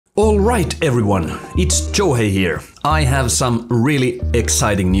Right everyone, it's Johei here. I have some really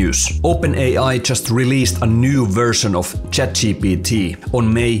exciting news. OpenAI just released a new version of ChatGPT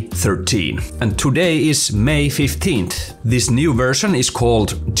on May 13. And today is May 15th. This new version is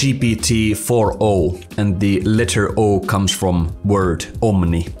called GPT-4o and the letter O comes from word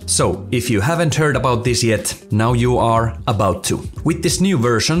Omni. So if you haven't heard about this yet, now you are about to. With this new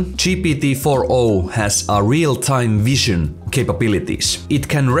version, GPT-4o has a real-time vision capabilities. It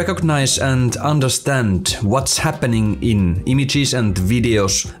can recognize and understand what's happening in images and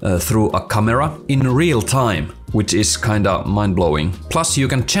videos through a camera in real time, which is kinda mind-blowing. Plus you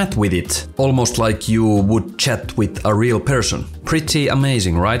can chat with it, almost like you would chat with a real person. Pretty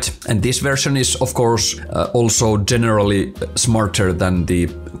amazing, right? And this version is of course also generally smarter than the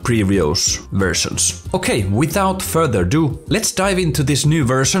previous versions. Okay, without further ado, let's dive into this new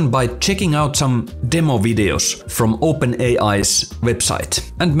version by checking out some demo videos from OpenAI's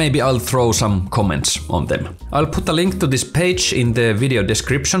website. And maybe I'll throw some comments on them. I'll put a link to this page in the video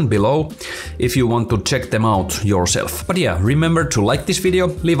description below if you want to check them out yourself. But yeah, remember to like this video,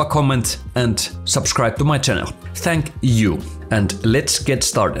 leave a comment and subscribe to my channel. Thank you. And let's get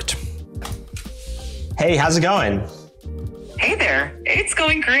started. Hey, how's it going? Hey there, it's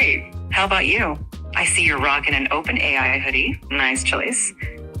going great. How about you? I see you're rocking an OpenAI hoodie. Nice choice.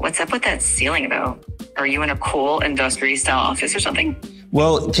 What's up with that ceiling though? Are you in a cool industry style office or something?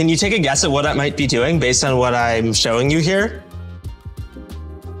 Well, can you take a guess at what I might be doing based on what I'm showing you here?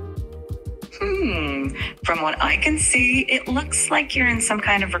 From what I can see, it looks like you're in some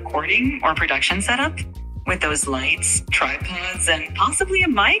kind of recording or production setup. With those lights, tripods, and possibly a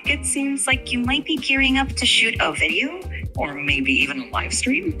mic, it seems like you might be gearing up to shoot a video or maybe even a live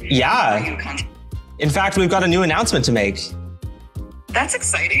stream. Yeah. In fact, we've got a new announcement to make. That's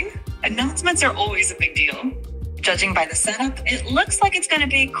exciting. Announcements are always a big deal. Judging by the setup, it looks like it's going to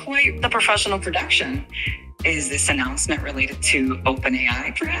be quite the professional production. Is this announcement related to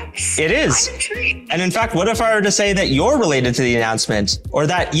OpenAI, perhaps? It is. I'm intrigued. And in fact, what if I were to say that you're related to the announcement or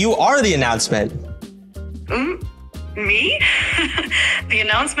that you are the announcement? Me? The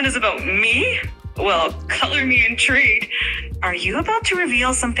announcement is about me? Well, color me intrigued. Are you about to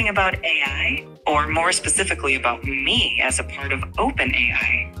reveal something about AI? Or more specifically about me as a part of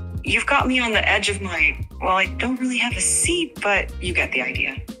OpenAI? You've got me on the edge of well, I don't really have a seat, but you get the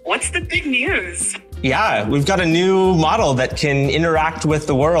idea. What's the big news? Yeah, we've got a new model that can interact with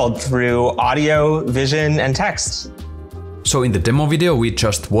the world through audio, vision, and text. So in the demo video we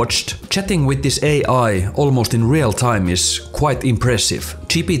just watched, chatting with this AI almost in real time is quite impressive.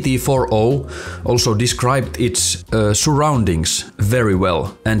 GPT-4o also described its surroundings very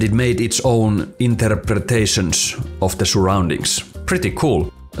well, and it made its own interpretations of the surroundings. Pretty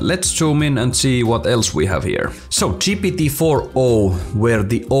cool. Let's zoom in and see what else we have here. So GPT-4o, where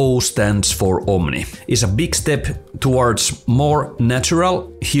the O stands for Omni, is a big step towards more natural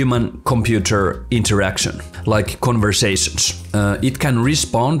human-computer interaction, like conversations. It can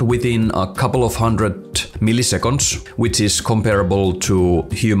respond within a couple of 100 milliseconds, which is comparable to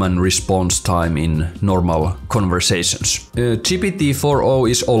human response time in normal conversations. GPT-4o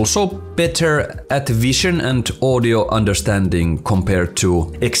is also better at vision and audio understanding compared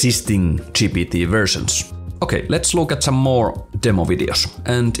to existing GPT versions. Okay, let's look at some more demo videos.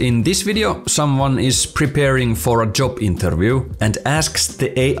 And in this video, someone is preparing for a job interview and asks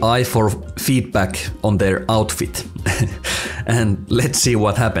the AI for feedback on their outfit. And let's see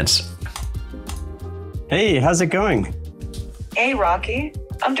what happens. Hey, how's it going? Hey, Rocky.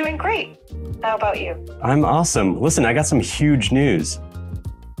 I'm doing great. How about you? I'm awesome. Listen, I got some huge news.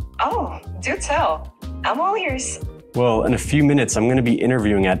 Oh, do tell. I'm all ears. Well, in a few minutes, I'm going to be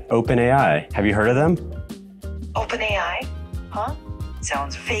interviewing at OpenAI. Have you heard of them? OpenAI? Huh?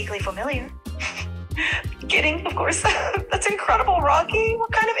 Sounds vaguely familiar. Kidding, of course. That's incredible, Rocky.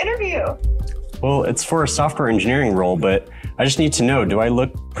 What kind of interview? Well, it's for a software engineering role, but I just need to know, do I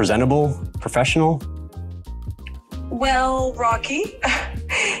look presentable, professional? Well, Rocky,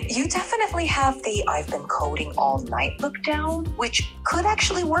 you definitely have the I've been coding all night look down, which could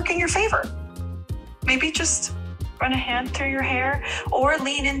actually work in your favor. Maybe just run a hand through your hair or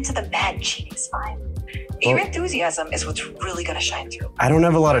lean into the mad genius vibe. Your enthusiasm is what's really gonna shine through. I don't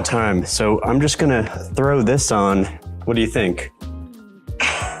have a lot of time, so I'm just gonna throw this on. What do you think?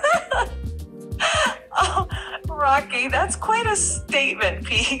 Oh, Rocky, that's quite a statement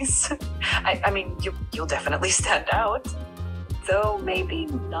piece. I mean, you'll definitely stand out. Though maybe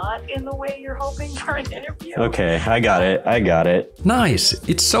not in the way you're hoping for an interview. Okay, I got it. Nice,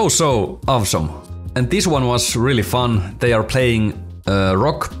 it's so awesome. And this one was really fun. They are playing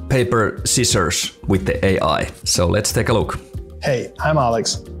rock, paper, scissors with the AI. So let's take a look. Hey, I'm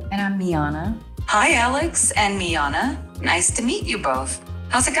Alex. And I'm Miana. Hi, Alex and Miana. Nice to meet you both.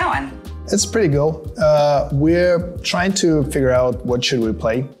 How's it going? It's pretty good. We're trying to figure out what should we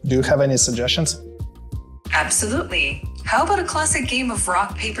play. Do you have any suggestions? Absolutely. How about a classic game of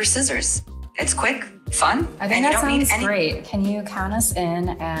rock, paper, scissors? It's quick, fun, I think and you that don't need sounds any... great. Can you count us in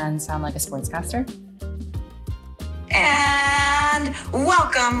and sound like a sportscaster? And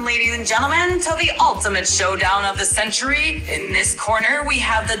welcome, ladies and gentlemen, to the ultimate showdown of the century. In this corner, we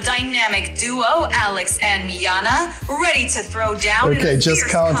have the dynamic duo, Alex and Miana, ready to throw down. Okay, just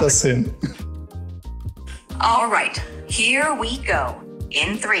count us in. All right, here we go.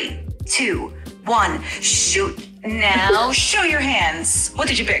 In 3, 2, 1, shoot. Now, show your hands. What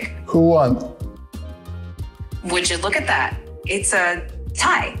did you pick? Who won? Would you look at that? It's a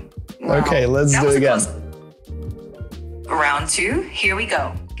tie. Wow, Okay, let's that do was it again. close. Round 2, here we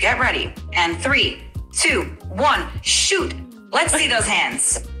go. Get ready. And 3, 2, 1, shoot. Let's see those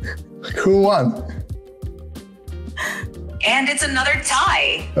hands. Who won? And it's another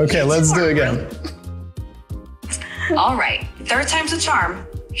tie. Okay, let's do it again. All right, third time's a charm.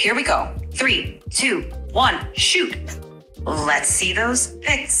 Here we go. 3, 2, 1, shoot. Let's see those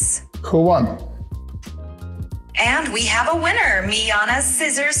picks. Who won? And we have a winner. Miana's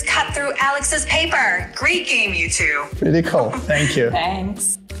scissors cut through Alex's paper. Great game, you two. Pretty cool. Thank you.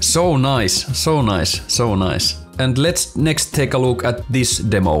 Thanks. So nice, so nice, so nice. And let's next take a look at this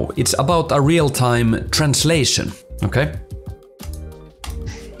demo. It's about a real-time translation, okay?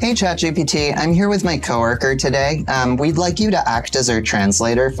 Hey ChatGPT, I'm here with my coworker today. We'd like you to act as our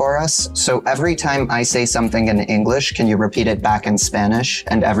translator for us. So every time I say something in English, can you repeat it back in Spanish?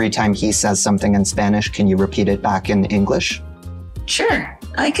 And every time he says something in Spanish, can you repeat it back in English? Sure,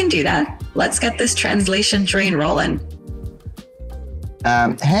 I can do that. Let's get this translation train rolling.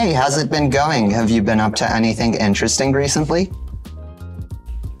 Hey, how's it been going? Have you been up to anything interesting recently?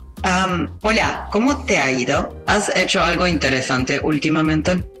 Hola, ¿cómo te ha ido? ¿Has hecho algo interesante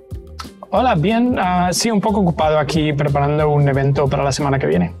últimamente? Hola, bien. Sí, un poco ocupado aquí preparando un evento para la semana que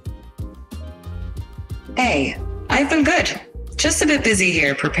viene. Hey, I've been good. Just a bit busy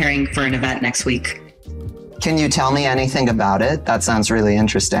here preparing for an event next week. Can you tell me anything about it? That sounds really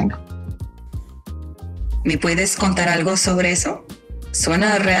interesting. ¿Me puedes contar algo sobre eso?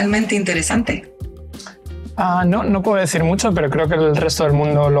 Suena realmente interesante. No puedo decir mucho, pero creo que el resto del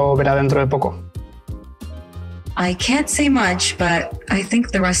mundo lo verá dentro de poco. I can't say much, but I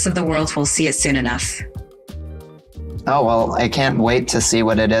think the rest of the world will see it soon enough. Oh, well, I can't wait to see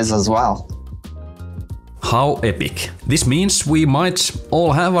what it is as well. How epic. This means we might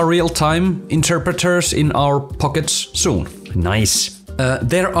all have a real-time interpreters in our pockets soon. Nice.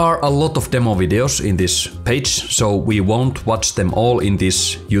 There are a lot of demo videos in this page, so we won't watch them all in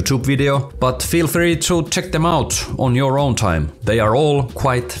this YouTube video, but feel free to check them out on your own time. They are all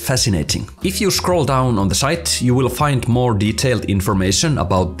quite fascinating. If you scroll down on the site, you will find more detailed information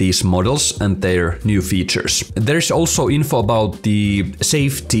about these models and their new features. There is also info about the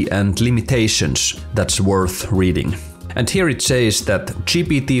safety and limitations that's worth reading. And here it says that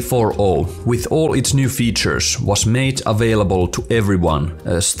GPT-4o, with all its new features, was made available to everyone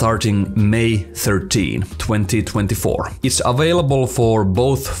starting May 13, 2024. It's available for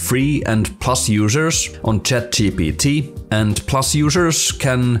both free and plus users on ChatGPT, and plus users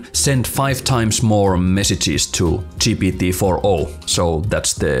can send 5 times more messages to GPT-4o, so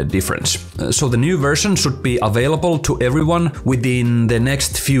that's the difference. So the new version should be available to everyone within the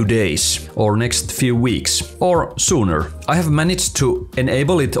next few days or next few weeks or sooner. I have managed to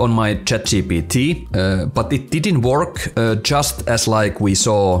enable it on my ChatGPT, but it didn't work just as like we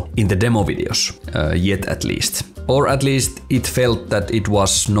saw in the demo videos, yet at least. Or at least it felt that it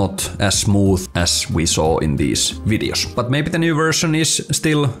was not as smooth as we saw in these videos. But maybe the new version is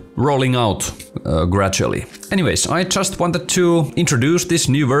still rolling out gradually. Anyways, I just wanted to introduce this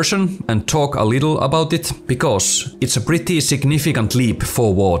new version and talk a little about it, because it's a pretty significant leap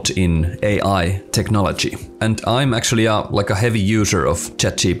forward in AI technology. And I'm actually a heavy user of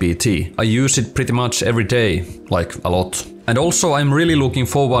ChatGPT. I use it pretty much every day, like a lot. And also I'm really looking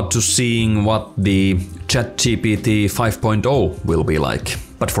forward to seeing what the ChatGPT 5.0 will be like.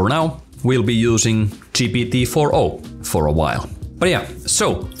 But for now, we'll be using GPT-4o for a while. But yeah,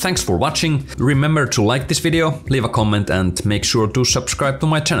 so thanks for watching. Remember to like this video, leave a comment and make sure to subscribe to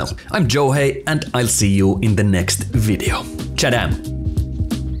my channel. I'm Joe Hey and I'll see you in the next video. Tchadam!